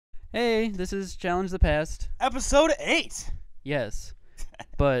Hey, this is Challenge the Past. Episode 8. Yes,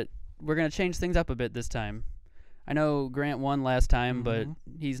 but we're going to change things up a bit this time. I know Grant won last time, but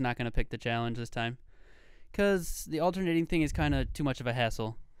he's not going to pick the challenge this time. Because the alternating thing is kind of too much of a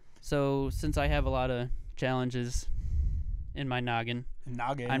hassle. So, since I have a lot of challenges in my noggin,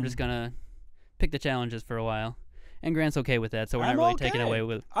 I'm just going to pick the challenges for a while. And Grant's okay with that, so we're not really taking it away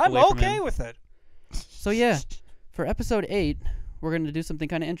with I'm away from okay him. with it. So, yeah, for episode 8, we're going to do something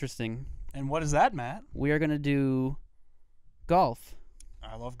kind of interesting. And what is that, Matt? We are going to do golf.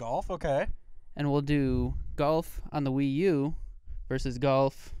 I love golf, okay. And we'll do golf on the Wii U versus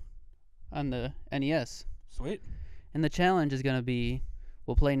golf on the NES. Sweet. And the challenge is going to be,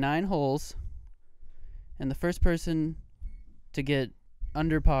 we'll play 9 holes, and the first person to get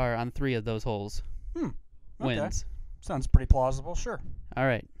under par on 3 of those holes wins. Sounds pretty plausible, sure. All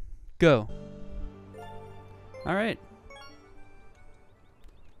right, go. All right.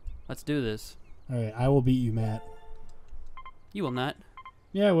 Let's do this. All right, I will beat you, Matt. You will not.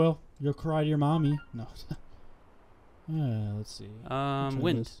 Yeah, I will. You'll cry to your mommy. No. Let's see.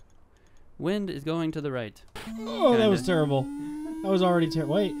 Wind. Wind is going to the right. Oh, that was Kinda. terrible. That was already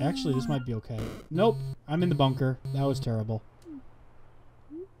terrible. Wait, actually, this might be okay. Nope, I'm in the bunker. That was terrible.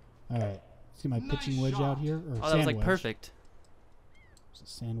 All right, let's get my pitching wedge out here. Or Oh, that was like sand wedge. perfect.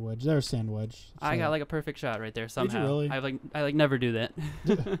 Sand wedge. There's sand wedge. I got like a perfect shot right there somehow. really? I never do that.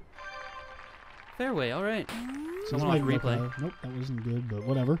 Fairway, all right. So this Someone might off be replay. okay. Nope, that wasn't good, but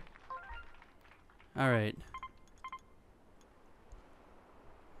whatever. All right.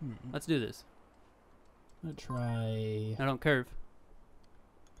 Let's do this. Let's try. I don't curve.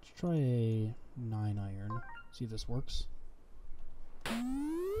 Let's try a 9-iron. See if this works.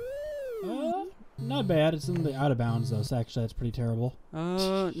 Not bad. It's in the out of bounds though, so actually that's pretty terrible.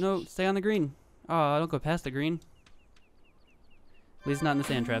 No, stay on the green. Oh, don't go past the green. At least not in the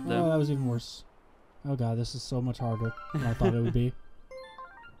sand trap, Oh, though. that was even worse. Oh god, this is so much harder than I thought it would be.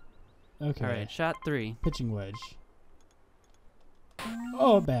 Okay. All right, shot 3. Pitching wedge.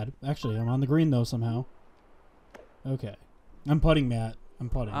 Oh, bad. Actually, I'm on the green though somehow. Okay. I'm putting, Matt. I'm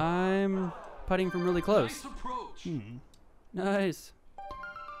putting. I'm putting from really close. Nice.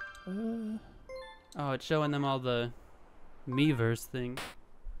 Oh, it's showing them all the Miiverse thing.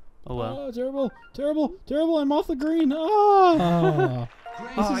 Oh well. Oh, terrible, terrible, terrible! I'm off the green. Oh,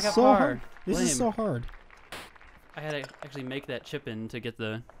 this I is got so par. hard. This is Lame. so hard. I had to actually make that chip in to get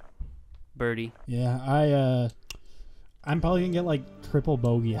the birdie. Yeah, I'm probably gonna get like triple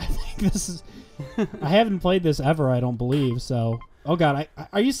bogey. I think this is. I haven't played this ever. I don't believe so. Oh god,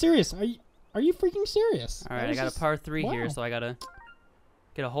 are you serious? Are you freaking serious? All right, I got a par 3 here, so I gotta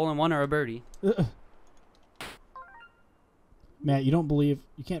get a hole in one or a birdie. Matt, you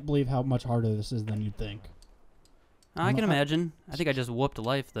can't believe how much harder this is than you'd think. I can imagine. I think I just whooped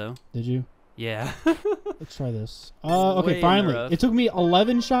life though. Did you? Yeah. Let's try this. Way in Okay, the finally. rough. It took me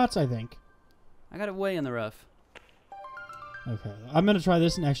 11 shots, I think. I got it way in the rough. Okay, I'm gonna try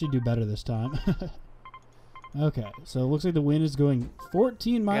this and actually do better this time. Okay, so it looks like the wind is going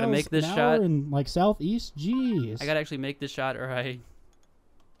 14 miles make this an shot. hour in like southeast. Jeez. I gotta actually make this shot, or I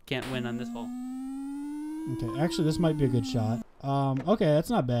can't win on this hole. Okay, actually, this might be a good shot. Okay, that's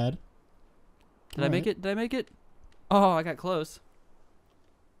not bad. Did I make it? Did I make it? Oh, I got close.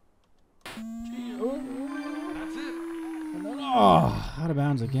 Oh, out of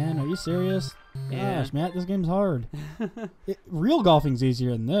bounds again. Are you serious? Yeah. Gosh, Matt, this game's hard. Real golfing's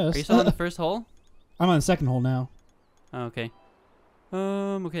easier than this. Are you still on the first hole? I'm on the second hole now. Oh, okay.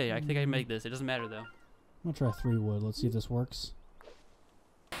 Okay, I think I can make this. It doesn't matter, though. I'm gonna try 3 wood. Let's see if this works.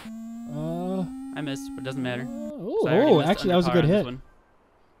 I missed, but it doesn't matter. Oh, So I already missed actually, that under was a par good on this hit. one.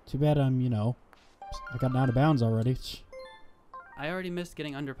 Too bad I got out of bounds already. I already missed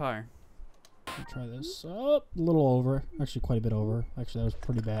getting under par. Let me try this. Oh, a little over. Actually, quite a bit over. Actually, that was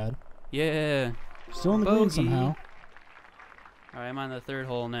pretty bad. Yeah. Still in the green Bogey. somehow. All right, I'm on the 3rd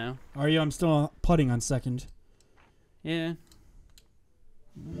hole now. Are you? I'm still putting on second. Yeah.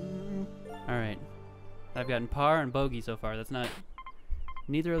 All right. I've gotten par and bogey so far. That's not...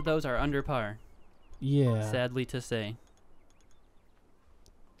 Neither of those are under par, Yeah. sadly to say.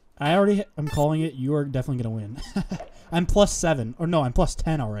 I'm calling it. You are definitely going to win. I'm +7. Or no, I'm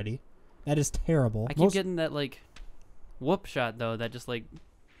 +10 already. That is terrible. I keep getting that, like, whoop shot, though, that just, like,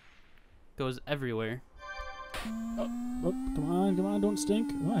 goes everywhere. Oh, come on, don't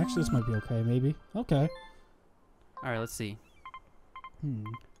stink. Oh, actually, this might be okay, maybe. Okay. All right, let's see. Hmm.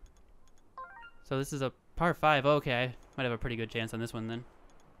 So this is a par 5. Okay, I might have a pretty good chance on this one, then.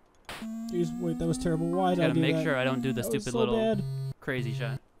 Jeez, wait, that was terrible. Why did I Gotta do make that? sure I don't do the That was stupid so little bad. crazy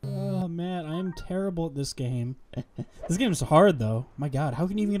shot. Oh, man. Matt. I am terrible at this game. This game's hard, though. My God, how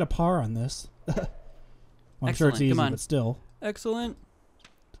can you even get a par on this? Well, I'm sure it's Excellent. easy, Come on. but still. Excellent.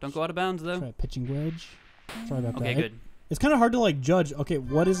 Don't go out of bounds, though. Try a pitching wedge. Sorry about that. Okay, good. It's kind of hard to like judge. Okay,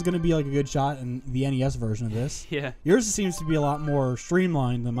 what is going to be like a good shot in the NES version of this? Yeah. Yours seems to be a lot more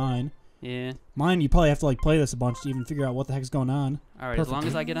streamlined than mine. Yeah. Mine, you probably have to like play this a bunch to even figure out what the heck's going on. All right, as long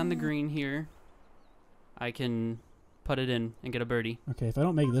as I get on the green here, I can put it in and get a birdie. Okay, if I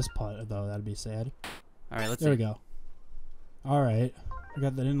don't make this putt though, that'd be sad. All right, let's see. There we go. All right, I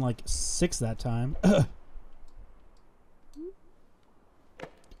got that in like 6 that time.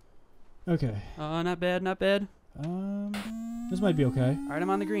 Okay. Not bad, not bad. This might be okay. All right, I'm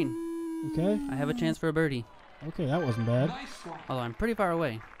on the green. Okay. I have a chance for a birdie. Okay, that wasn't bad. Although I'm pretty far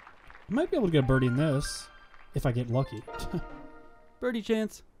away. I might be able to get a birdie in this if I get lucky. Birdie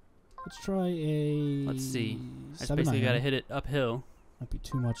chance. Let's try a. Let's see. I just 7 basically got to iron. hit it uphill. Might be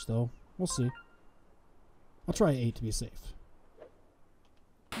too much though. We'll see. I'll try 8 to be safe.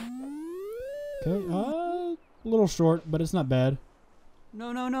 Okay. A little short, but it's not bad.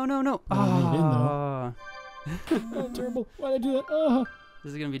 No, no, no, no, no. Oh, I made it in, though. Ah. Oh, terrible! Why did I do that? Oh.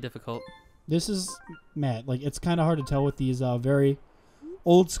 This is gonna be difficult. This is Matt. Like it's kind of hard to tell with these very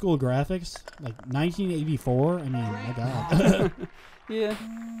old school graphics, like 1984. I mean, my God. Yeah.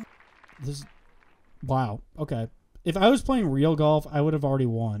 This. Wow. Okay. If I was playing real golf, I would have already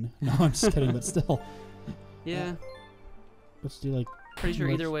won. No, I'm just kidding, but still. Yeah. Let's do like. Pretty sure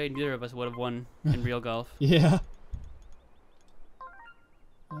much. either way, neither of us would have won in real golf. Yeah.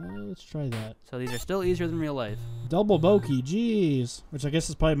 Let's try that. So these are still easier than real life. Double bogey, jeez. Which I guess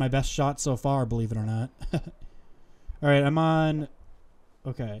is probably my best shot so far, believe it or not. Alright, I'm on...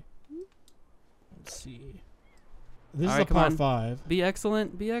 Okay. Let's see. This is Alright, a come par on. 5. Be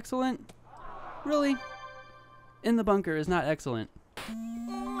excellent. Be excellent. Really? In the bunker is not excellent.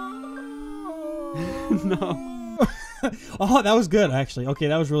 No. Oh, that was good, actually. Okay,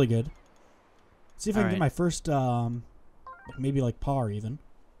 that was really good. Let's see if I can Alright. get my first, maybe like par even.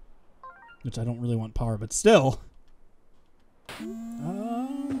 Which I don't really want par, but still.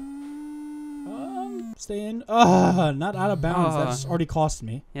 Stay in. Not out of bounds. That's already cost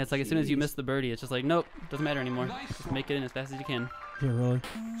me. Yeah, it's like as soon as you miss the birdie, it's just like, nope, doesn't matter anymore. Just make it in as fast as you can. Yeah, really.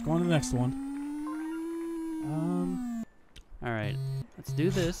 Let's go on to the next one. Alright, let's do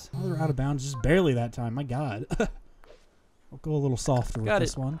this. Oh, they're out of bounds just barely that time. My God. I'll go a little softer with Got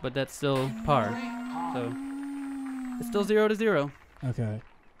this it, one. but that's still par. So, it's still 0-0. Okay.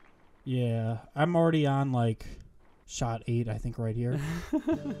 Yeah, I'm already on like shot 8, I think, right here.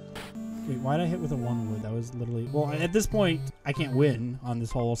 Wait, why'd I hit with a 1 wood? That was literally... Well, at this point, I can't win on this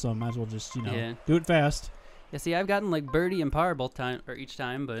hole, so I might as well just, Yeah. do it fast. Yeah, see, I've gotten like birdie and par each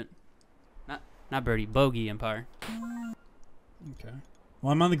time, but not birdie, bogey and par. Okay.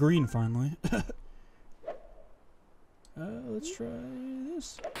 Well, I'm on the green finally. Let's try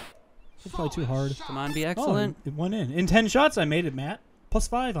this. It's probably too hard. Come on, be excellent. Oh, it went in. In 10 shots, I made it, Matt. Plus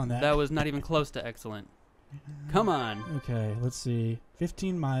 5 on that. That was not even close to excellent. Come on. Okay, let's see.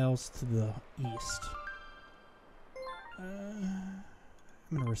 15 miles to the east. I'm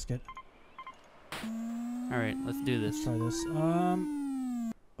gonna risk it. All right, let's do this. Try this.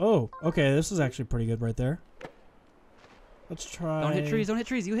 Oh, okay. This is actually pretty good right there. Let's try. Don't hit trees. Don't hit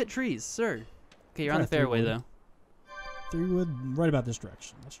trees. You hit trees, sir. Okay, you're on Try the fairway 3 though. 3 wood, right about this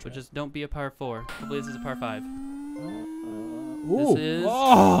direction. Let's try. But just don't be a par 4. Hopefully this is a par 5. Ooh. is-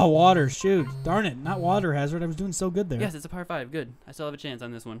 Oh, water. Shoot. Darn it. Not water hazard. I was doing so good there. Yes, it's a par 5. Good. I still have a chance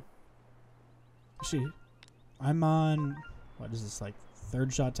on this one. See, I'm on. What is this, like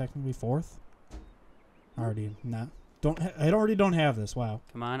 3rd shot, technically 4th? Already, nah. I already don't have this. Wow.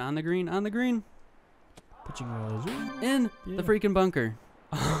 Come on the green. On the green. Pitching wedge. In Yeah. the freaking bunker.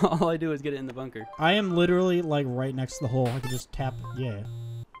 All I do is get it in the bunker. I am literally like right next to the hole. I could just tap. Yeah.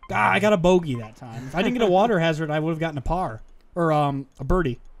 Ah, I got a bogey that time. If I didn't get a water hazard, I would have gotten a par or a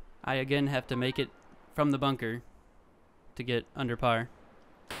birdie. I again have to make it from the bunker to get under par.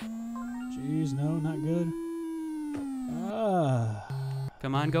 Jeez, no, not good.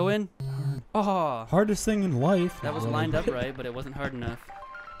 Come on, go in. Darn. Oh, Hardest thing in life. that was really. lined up right, but it wasn't hard enough.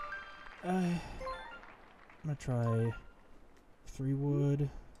 I'm gonna try 3 wood.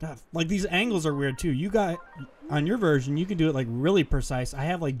 God, like these angles are weird too. You got on your version, you can do it like really precise. I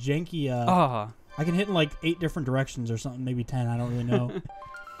have like janky. Oh, I can hit in like 8 different directions or something, maybe 10. I don't really know.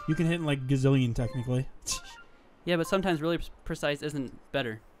 You can hit in like gazillion technically. yeah, but sometimes really precise isn't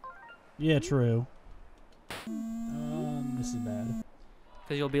better. Yeah, true. This is bad.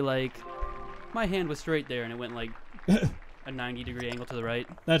 Because you'll be like, my hand was straight there, and it went like a 90-degree angle to the right.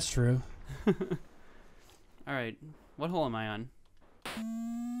 That's true. All right, what hole am I on?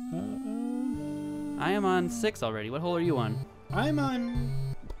 I am on 6 already. What hole are you on? I'm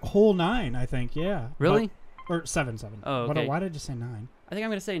on hole 9, I think. Yeah. Really? Or 7. Oh, okay. Why did I just say 9? I think I'm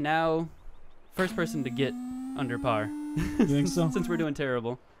gonna say now, first person to get under par. You think so? Since we're doing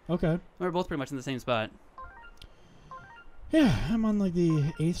terrible. Okay. We're both pretty much in the same spot. Yeah, I'm on like the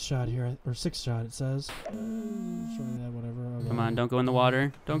 8th shot here, or 6th shot. It says. Try that, whatever. Okay. Come on, don't go in the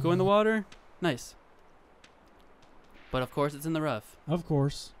water. Don't go in the water. Nice. But of course, it's in the rough. Of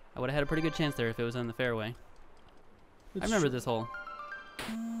course. I would have had a pretty good chance there if it was on the fairway. I remember this hole.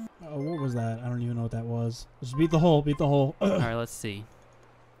 Oh, what was that? I don't even know what that was. Just beat the hole. Beat the hole. All right, let's see.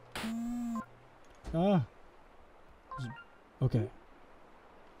 Ah. Okay.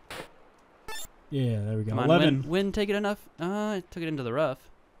 Yeah, there we go. Come on, 11. win, take it enough. I took it into the rough.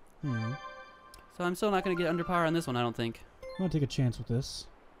 Hmm. So I'm still not going to get under par on this one, I don't think. I'm going to take a chance with this.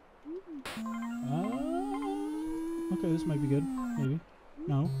 Okay, this might be good. Maybe.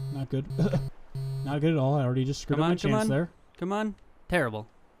 No, not good. Not good at all. I already just screwed up my chance there. Come on. Terrible.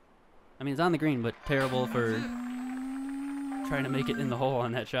 I mean, it's on the green, but terrible for trying to make it in the hole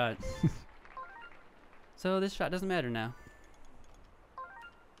on that shot. So this shot doesn't matter now.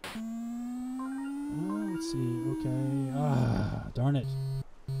 Let's see. Okay. Ah, darn it.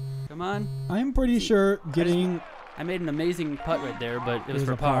 Come on. I'm pretty sure getting... I made an amazing putt right there, but it was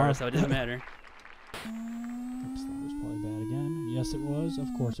for a par, so it didn't matter. Oops, that was probably bad again. Yes, it was. Of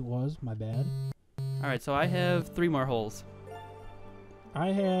course it was. My bad. All right, so I have 3 more holes.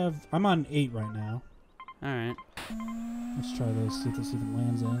 I'm on 8 right now. All right. Let's try this. See if it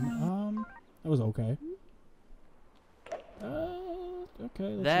lands in. That was okay.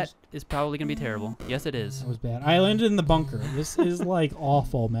 Okay. That is probably going to be terrible. Yes, it is. That was bad. I landed in the bunker. This is like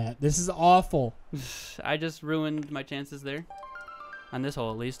awful, Matt. This is awful. I just ruined my chances there. On this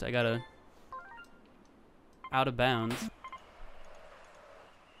hole, at least. I got a out of bounds.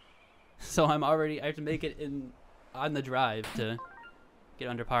 So I have to make it on the drive to get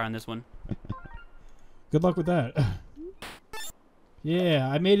under par on this one. Good luck with that. Yeah,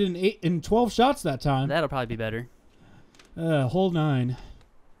 I made it in 12 shots that time. That'll probably be better. Hole 9.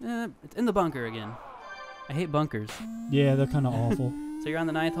 It's in the bunker again. I hate bunkers. Yeah, they're kind of awful. So you're on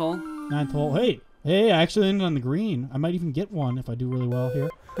the 9th hole? 9th hole. Hey, I actually landed on the green. I might even get one if I do really well here.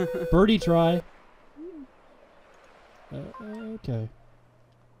 Birdie try. Okay.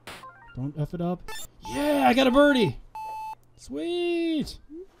 Don't F it up. Yeah, I got a birdie. Sweet.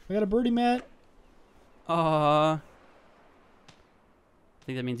 I got a birdie, Matt. I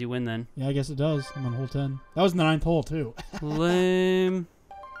think that means you win then. Yeah, I guess it does. I'm on hole 10. That was the 9th hole, too. Lame.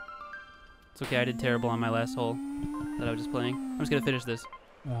 It's okay, I did terrible on my last hole that I was just playing. I'm just going to finish this.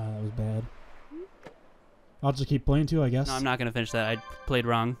 That was bad. I'll just keep playing, too, I guess. No, I'm not going to finish that. I played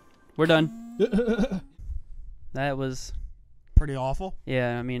wrong. We're done. That was... Pretty awful.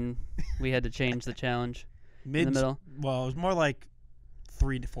 Yeah, I mean, we had to change the challenge in the middle. Well, it was more like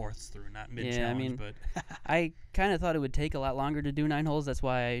 3/4 through, not mid-challenge. Yeah, I mean, but I kind of thought it would take a lot longer to do 9 holes. That's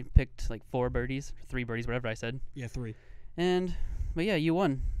why I picked like 4 birdies, 3 birdies, whatever I said. yeah, 3. But yeah, you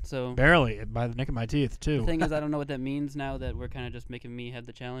won. So Barely, by the nick of my teeth, too. the thing is, I don't know what that means now that we're kind of just making me have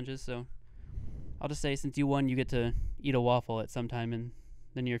the challenges. So I'll just say, since you won, you get to eat a waffle at some time in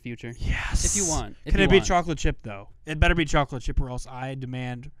the near future. Yes. If you want. Can it be chocolate chip, though? It better be chocolate chip or else I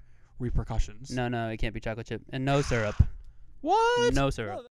demand repercussions. No, it can't be chocolate chip. And no syrup. What? No syrup.